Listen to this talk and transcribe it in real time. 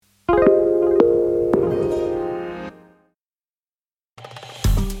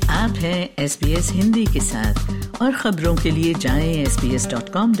हैं SBS हिंदी के साथ और खबरों के लिए जाएं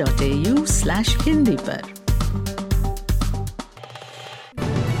sbs.com.au/hindi पर।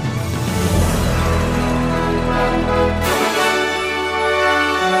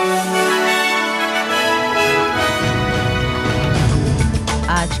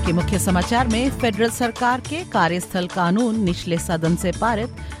 आज के मुख्य समाचार में फेडरल सरकार के कार्यस्थल कानून निचले सदन से पारित,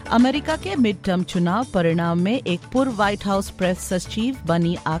 अमेरिका के मिड टर्म चुनाव परिणाम में एक पूर्व व्हाइट हाउस प्रेस सचिव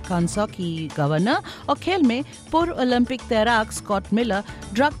बनी आर्कांसो की गवर्नर और खेल में पूर्व ओलंपिक तैराक स्कॉट मिलर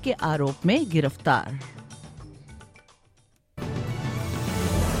ड्रग के आरोप में गिरफ्तार।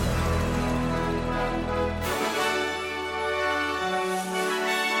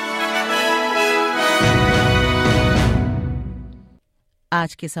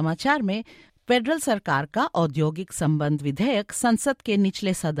 आज के समाचार में फेडरल सरकार का औद्योगिक संबंध विधेयक संसद के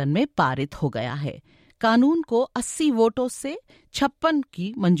निचले सदन में पारित हो गया है। कानून को 80 वोटों से 56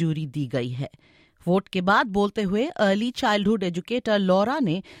 की मंजूरी दी गई है। वोट के बाद बोलते हुए अर्ली चाइल्डहुड एजुकेटर लॉरा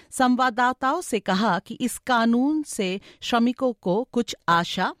ने संवाददाताओं से कहा कि इस कानून से श्रमिकों को कुछ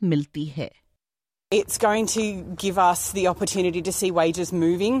आशा मिलती है। It's going to give us the opportunity to see wages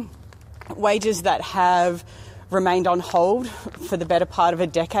moving, wages that have remained on hold for the better part of a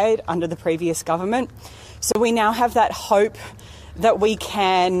decade under the previous government. So we now have that hope that we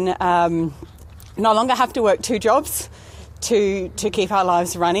can no longer have to work 2 jobs to keep our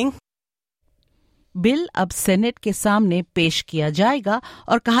lives running. Bill अब senate के सामने पेश किया जाएगा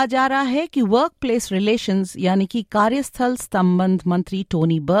और कहा जा रहा है कि वर्क प्लेस रिलेशंस यानी कि कार्यस्थल संबंध मंत्री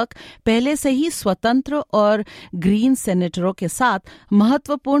टोनी बर्क पहले से ही स्वतंत्र और ग्रीन सेनेटरों के साथ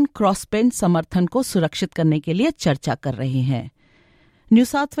महत्वपूर्ण क्रॉस बेंच समर्थन को सुरक्षित करने के लिए चर्चा कर रहे हैं। न्यू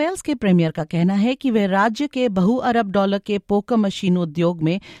साउथ वेल्स के प्रीमियर का कहना है कि वे राज्य के बहु अरब डॉलर के पोकर मशीन उद्योग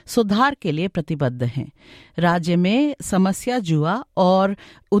में सुधार के लिए प्रतिबद्ध हैं। राज्य में समस्या जुआ और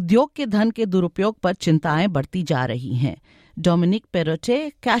उद्योग के धन के दुरुपयोग पर चिंताएं बढ़ती जा रही हैं। डोमिनिक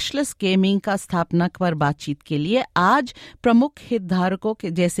पेरोटे कैशलेस गेमिंग का स्थापना पर बातचीत के लिए आज प्रमुख हितधारकों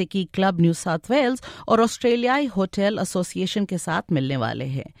के जैसे कि क्लब न्यू साउथ वेल्स और ऑस्ट्रेलियाई होटल एसोसिएशन के साथ मिलने वाले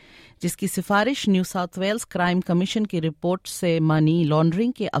हैं, जिसकी सिफारिश new South Wales crime commission की रिपोर्ट से मनी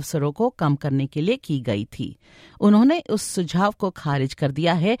लॉन्ड्रिंग के अवसरों को कम करने के लिए की गई थी। उन्होंने उस सुझाव को खारिज कर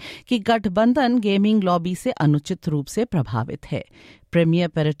दिया है कि गठबंधन गेमिंग लॉबी से अनुचित रूप से प्रभावित है। प्रीमियर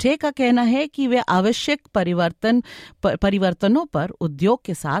पेरेटे का कहना है कि वे आवश्यक परिवर्तनों पर उद्योग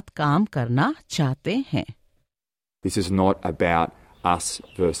के साथ काम करना चाहते हैं। This is not about us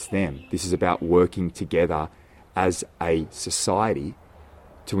versus them. This is about working together as a society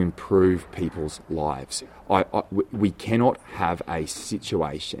to improve people's lives. We cannot have a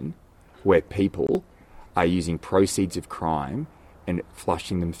situation where people are using proceeds of crime and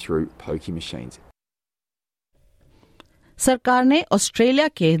flushing them through pokie machines. सरकार ने Australia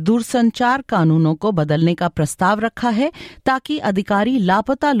के दूरसंचार कानूनों को बदलने का प्रस्ताव रखा है ताकि अधिकारी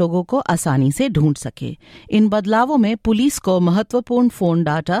लापता लोगों को आसानी से ढूंढ सके। इन बदलावों में पुलिस को महत्वपूर्ण फोन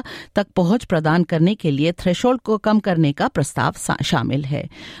डाटा तक पहुंच प्रदान करने के लिए थ्रेशोल्ड को कम करने का प्रस्ताव शामिल है।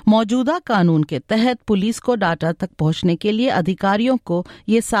 मौजूदा कानून के तहत पुलिस को डाटा तक पहुंचने के लिए अधिकारियों को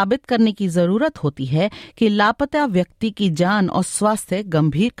ये साबित करने की जरूरत होती है कि लापता व्यक्ति की जान और स्वास्थ्य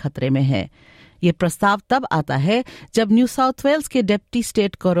गंभीर खतरे में है। ये प्रस्ताव तब आता है जब न्यू साउथ वेल्स के डिप्टी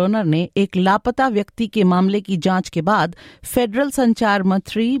स्टेट करोनर ने एक लापता व्यक्ति के मामले की जांच के बाद फेडरल संचार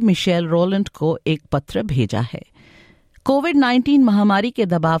मंत्री मिशेल रोलैंड को एक पत्र भेजा है। कोविड-19 महामारी के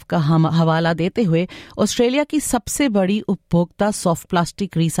दबाव का हवाला देते हुए ऑस्ट्रेलिया की सबसे बड़ी उपभोक्ता सॉफ्ट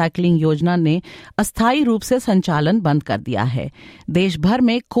प्लास्टिक रिसाइकलिंग योजना ने अस्थायी रूप से संचालन बंद कर दिया है। देश भर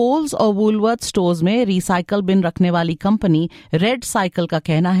में कोल्स और वुलवर्थ स्टोर्स में रिसाइकल बिन रखने वाली कंपनी रेड साइकिल का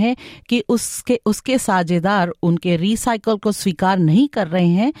कहना है कि उसके साझेदार उनके रिसाइकल को स्वीकार नहीं कर रहे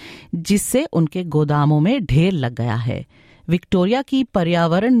हैं, जिससे उनके गोदामों में ढेर लग गया है। विक्टोरिया की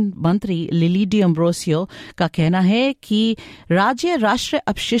पर्यावरण मंत्री लिली डिअम्ब्रोसियो का कहना है कि राज्य राष्ट्रीय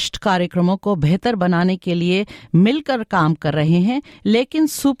अपशिष्ट कार्यक्रमों को बेहतर बनाने के लिए मिलकर काम कर रहे हैं, लेकिन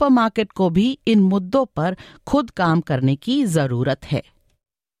सुपरमार्केट को भी इन मुद्दों पर खुद काम करने की जरूरत है।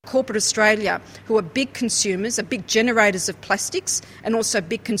 Corporate Australia, who are big consumers, are big generators of plastics and also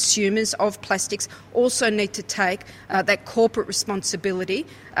big consumers of plastics, also need to take that corporate responsibility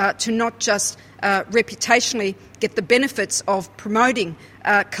to not just reputationally get the benefits of promoting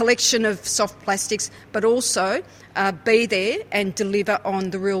collection of soft plastics, but also be there and deliver on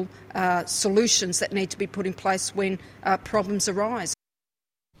the real solutions that need to be put in place when problems arise.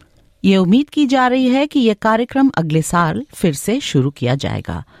 ये उम्मीद की जा रही है कि यह कार्यक्रम अगले साल फिर से शुरू किया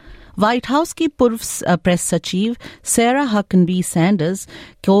जाएगा। व्हाइट हाउस की पूर्व प्रेस सचिव सारा हकनबी सैंडर्स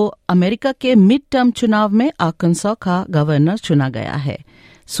को अमेरिका के मिड टर्म चुनाव में आर्कांसो का गवर्नर चुना गया है।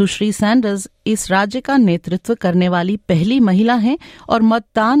 सुश्री सैंडर्स इस राज्य का नेतृत्व करने वाली पहली महिला हैं और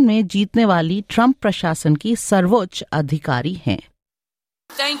मतदान में जीतने वाली ट्रंप प्रशासन की सर्वोच्च अधिकारी हैं।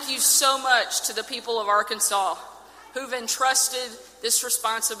 Thank you so much to the people of Arkansas who've entrusted this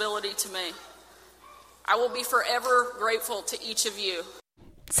responsibility to me. I will be forever grateful to each of you.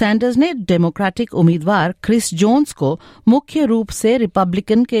 Sanders ने डेमोक्रेटिक उम्मीदवार क्रिस जोन्स को मुख्य रूप से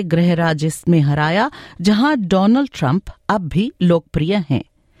रिपब्लिकन के गृह राज्य में हराया, जहां डोनाल्ड ट्रंप अब भी लोकप्रिय हैं।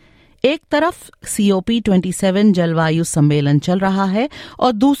 एक तरफ COP27 जलवायु सम्मेलन चल रहा है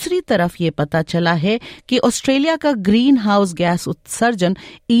और दूसरी तरफ ये पता चला है कि ऑस्ट्रेलिया का ग्रीन हाउस गैस उत्सर्जन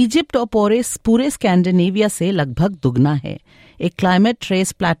इजिप्ट और पूरे स्कैंडिनेविया से लगभग दुगना है। एक क्लाइमेट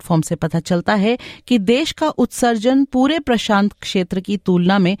ट्रेस प्लेटफॉर्म से पता चलता है कि देश का उत्सर्जन पूरे प्रशांत क्षेत्र की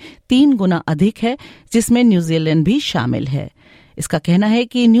तुलना में 3 गुना अधिक है, जिसमें न्यूजीलैंड भी शामिल है। इसका कहना है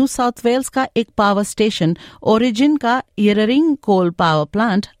कि न्यू साउथ वेल्स का एक पावर स्टेशन ओरिजिन का यररिंग कोल पावर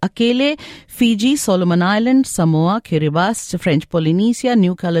प्लांट अकेले Fiji, Solomon island, Samoa, Kiribati, French Polynesia,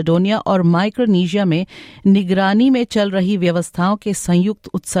 New Caledonia और माइक्रोनेशिया में निगरानी में चल रही व्यवस्थाओं के संयुक्त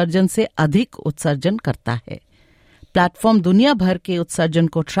उत्सर्जन से अधिक उत्सर्जन करता है। प्लेटफॉर्म दुनिया भर के उत्सर्जन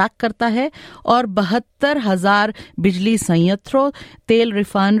को ट्रैक करता है और 72,000 बिजली संयंत्रों, तेल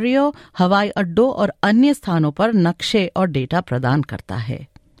रिफाइनरियों, हवाई अड्डों और अन्य स्थानों पर नक्शे और डेटा प्रदान करता है।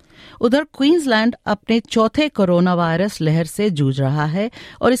 उधर क्वींसलैंड अपने चौथे कोरोना वायरस लहर से जूझ रहा है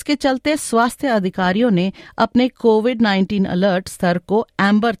और इसके चलते स्वास्थ्य अधिकारियों ने अपने कोविड-19 अलर्ट स्तर को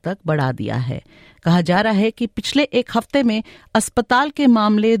एम्बर तक बढ़ा दिया है। कहा जा रहा है कि पिछले एक हफ्ते में अस्पताल के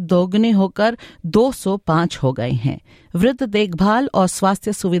मामले दोगुने होकर 205 हो गए हैं। वृद्ध देखभाल और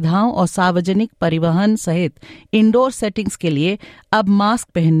स्वास्थ्य सुविधाओं और सार्वजनिक परिवहन सहित इंडोर सेटिंग्स के लिए अब मास्क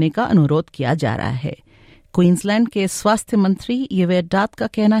पहनने का अनुरोध किया जा रहा है। क्वींसलैंड के स्वास्थ्य मंत्री येवेट डात का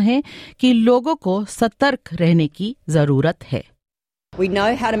कहना है कि लोगों को सतर्क रहने की जरूरत है। We know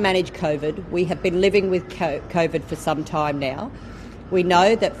how to manage COVID. We have been living with COVID for some time now. We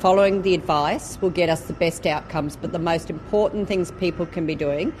know that following the advice will get us the best outcomes, but the most important things people can be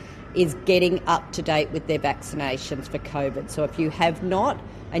doing is getting up to date with their vaccinations for COVID. So if you have not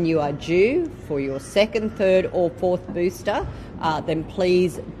and you are due for your second, third or fourth booster, then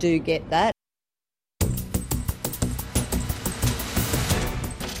please do get that.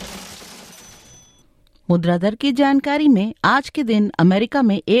 मुद्रा दर की जानकारी में आज के दिन America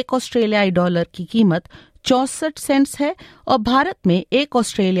में एक ऑस्ट्रेलियाई डॉलर की कीमत 64 सेंट्स है और भारत में एक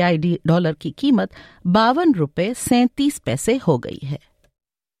ऑस्ट्रेलियाई डॉलर की कीमत 52 रुपये 37 पैसे हो गई है।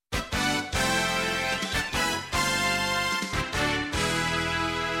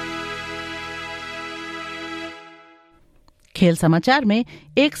 खेल समाचार में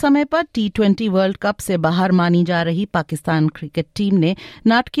एक समय पर T20 वर्ल्ड कप से बाहर मानी जा रही पाकिस्तान क्रिकेट टीम ने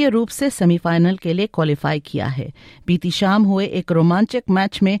नाटकीय रूप से सेमीफाइनल के लिए क्वालिफाई किया है। बीती शाम हुए एक रोमांचक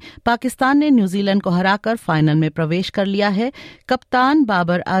मैच में पाकिस्तान ने न्यूजीलैंड को हराकर फाइनल में प्रवेश कर लिया है। कप्तान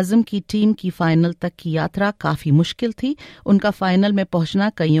बाबर आजम की टीम की फाइनल तक की यात्रा काफी मुश्किल थी। उनका फाइनल में पहुंचना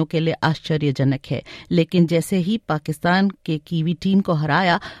कईयों के लिए आश्चर्यजनक है, लेकिन जैसे ही पाकिस्तान के कीवी टीम को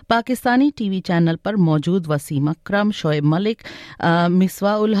हराया, पाकिस्तानी टीवी चैनल पर मौजूद वसीम अकरम, शोएब मलिक,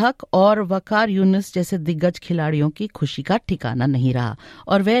 मिसबा उल हक और वकार यूनुस जैसे दिग्गज खिलाड़ियों की खुशी का ठिकाना नहीं रहा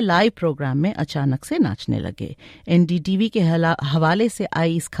और वे लाइव प्रोग्राम में अचानक से नाचने लगे। NDTV के हवाले से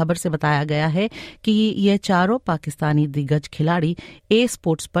आई इस खबर से बताया गया है कि ये चारों पाकिस्तानी दिग्गज खिलाड़ी ए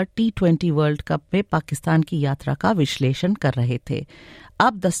स्पोर्ट्स पर T20 वर्ल्ड कप में पाकिस्तान की यात्रा का विश्लेषण कर रहे थे।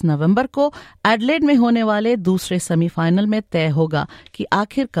 अब 10 नवंबर को एडलेड में होने वाले दूसरे सेमीफाइनल में तय होगा कि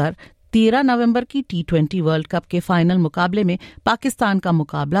आखिरकार 13 नवंबर की T20 वर्ल्ड कप के फाइनल मुकाबले में पाकिस्तान का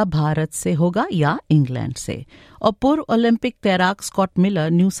मुकाबला भारत से होगा या इंग्लैंड से। और पूर्व ओलंपिक तैराक Scott Miller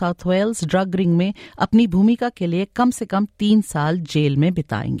New South Wales drug ring में अपनी भूमिका के लिए कम से कम 3 साल जेल में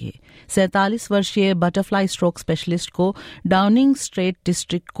बिताएंगे। 47 वर्षीय बटरफ्लाई स्ट्रोक स्पेशलिस्ट को डाउनिंग स्ट्रीट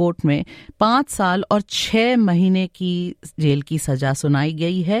डिस्ट्रिक्ट कोर्ट में 5 साल और 6 महीने की जेल की सजा सुनाई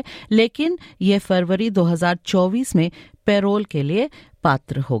गई है, लेकिन यह फरवरी 2024 में पैरोल के लिए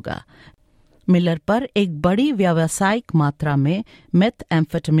पात्र होगा। मिलर पर एक बड़ी व्यावसायिक मात्रा में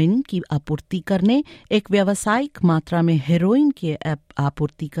मेथएम्फेटामिन की आपूर्ति करने, एक व्यावसायिक मात्रा में हेरोइन की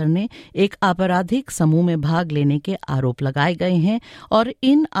आपूर्ति करने, एक आपराधिक समूह में भाग लेने के आरोप लगाए गए हैं और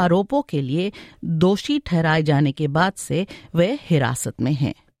इन आरोपों के लिए दोषी ठहराए जाने के बाद से वे हिरासत में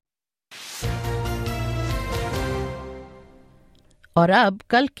हैं। और अब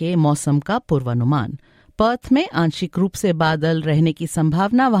कल के मौसम का पूर्वानुमान। पर्थ में आंशिक रूप से बादल रहने की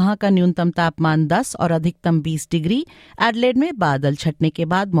संभावना, वहां का न्यूनतम तापमान 10 और अधिकतम 20 डिग्री। एडलेड में बादल छटने के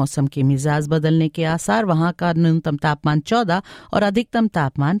बाद मौसम के मिजाज बदलने के आसार, वहां का न्यूनतम तापमान 14 और अधिकतम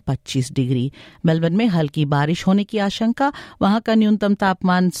तापमान 25 डिग्री। मेलबर्न में हल्की बारिश होने की आशंका, वहां का न्यूनतम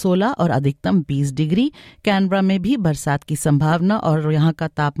तापमान 16 और अधिकतम 20 डिग्री। कैनबरा में भी बरसात की संभावना और यहां का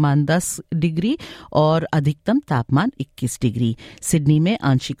तापमान 10 डिग्री और अधिकतम तापमान 21 डिग्री। सिडनी में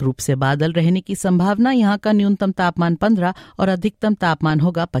आंशिक रूप से बादल रहने की संभावना, यहां का न्यूनतम तापमान 15 और अधिकतम तापमान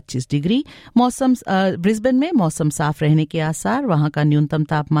होगा 25 डिग्री। ब्रिस्बेन में मौसम साफ रहने के आसार, वहां का न्यूनतम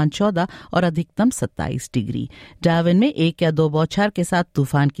तापमान 14 और अधिकतम 27 डिग्री। डार्विन में 1 या 2 बौछार के साथ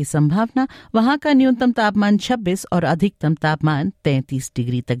तूफान की संभावना, वहां का न्यूनतम तापमान 26 और अधिकतम तापमान 33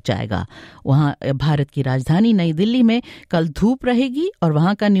 डिग्री तक जाएगा। वहां भारत की राजधानी नई दिल्ली में कल धूप रहेगी और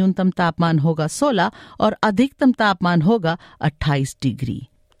वहां का न्यूनतम तापमान होगा 16 और अधिकतम तापमान होगा 28 डिग्री।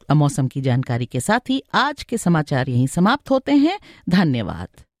 मौसम की जानकारी के साथ ही आज के समाचार यहीं समाप्त होते हैं। धन्यवाद।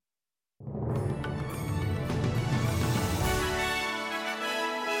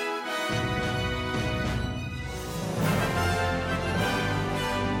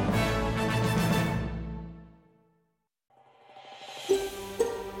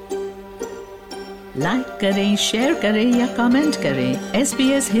 लाइक करें, शेयर करें या कमेंट करें।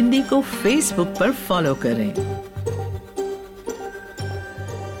 SBS हिंदी को फेसबुक पर फॉलो करें।